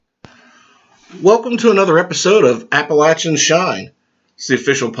Welcome to another episode of Appalachian Shine. It's the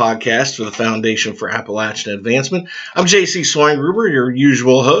official podcast for the Foundation for Appalachian Advancement. I'm J.C. Swinegruber, your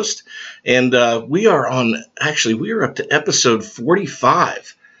usual host, and we are up to episode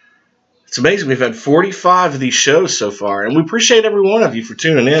 45. It's amazing. We've had 45 of these shows so far, and we appreciate every one of you for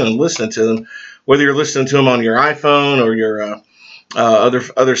tuning in and listening to them, whether you're listening to them on your iPhone or your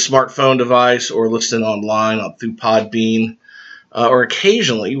other smartphone device or listening online through Podbean. Or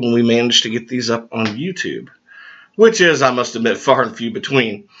occasionally when we manage to get these up on YouTube, which is, I must admit, far and few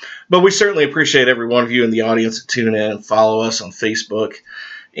between. But we certainly appreciate every one of you in the audience that tune in and follow us on Facebook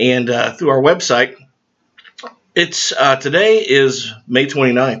and through our website. Today is May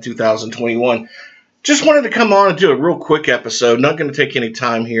 29th, 2021. Just wanted to come on and do a real quick episode. Not going to take any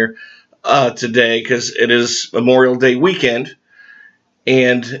time here today because it is Memorial Day weekend.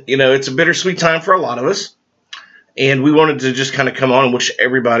 And, it's a bittersweet time for a lot of us. And we wanted to just kind of come on and wish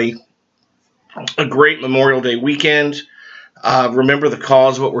everybody a great Memorial Day weekend. Remember the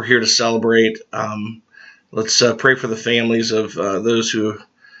cause, what we're here to celebrate. Let's pray for the families of those who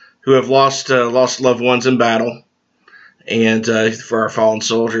have lost loved ones in battle, and for our fallen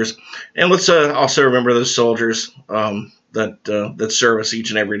soldiers. And let's also remember those soldiers that serve us each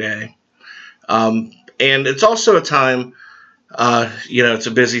and every day. And it's also a time, it's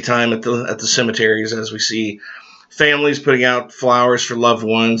a busy time at the cemeteries as we see families putting out flowers for loved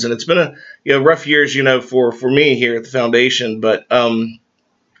ones, and it's been a rough years, for me here at the foundation. But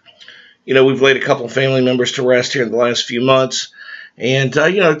we've laid a couple of family members to rest here in the last few months, and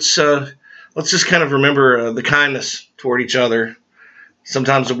let's just kind of remember the kindness toward each other.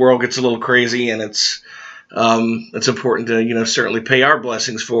 Sometimes the world gets a little crazy, and it's important to certainly pay our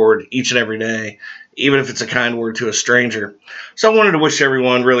blessings forward each and every day, even if it's a kind word to a stranger. So I wanted to wish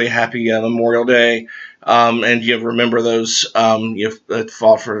everyone really happy Memorial Day. And you remember those that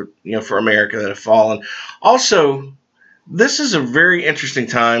fought for America, that have fallen. Also, this is a very interesting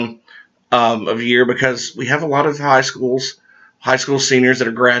time of year because we have a lot of high school seniors that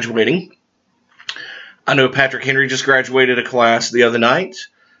are graduating. I know Patrick Henry just graduated a class the other night.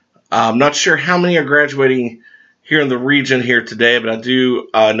 I'm not sure how many are graduating here in the region here today, but I do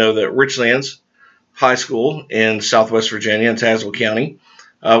know that Richlands High School in Southwest Virginia in Tazewell County,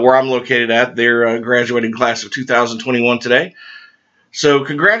 where I'm located at, their graduating class of 2021 today. So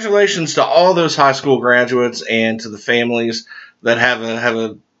congratulations to all those high school graduates and to the families that have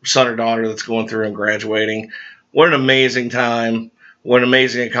a son or daughter that's going through and graduating. What an amazing time. What an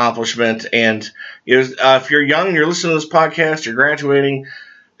amazing accomplishment. And if you're young and you're listening to this podcast, you're graduating,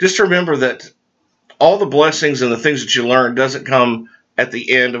 just remember that all the blessings and the things that you learn doesn't come at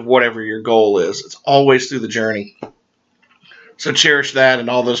the end of whatever your goal is. It's always through the journey. So cherish that and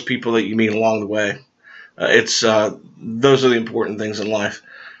all those people that you meet along the way. Those are the important things in life.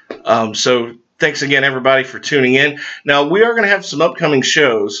 So thanks again, everybody, for tuning in. Now, we are going to have some upcoming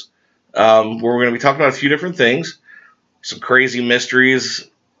shows where we're going to be talking about a few different things, some crazy mysteries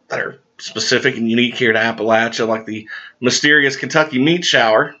that are specific and unique here to Appalachia, like the mysterious Kentucky meat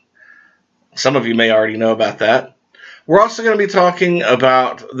shower. Some of you may already know about that. We're also going to be talking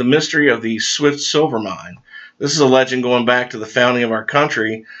about the mystery of the Swift Silver Mine. This is a legend going back to the founding of our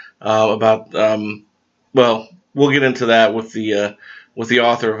country. We'll get into that with the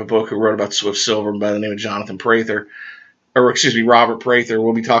author of a book who wrote about Swift Silver by the name of Robert Prather.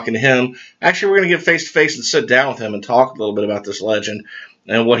 We'll be talking to him. Actually, we're going to get face to face and sit down with him and talk a little bit about this legend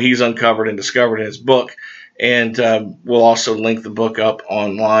and what he's uncovered and discovered in his book. And we'll also link the book up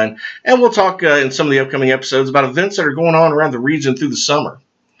online. And we'll talk in some of the upcoming episodes about events that are going on around the region through the summer.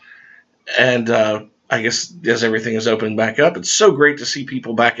 And I guess as everything is opening back up, it's so great to see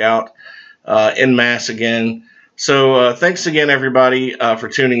people back out en masse again. So thanks again, everybody, for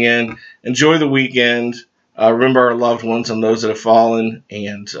tuning in. Enjoy the weekend. Remember our loved ones and those that have fallen.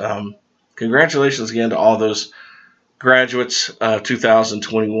 And congratulations again to all those graduates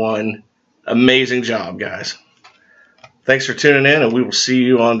 2021. Amazing job, guys. Thanks for tuning in, and we will see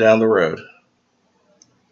you on down the road.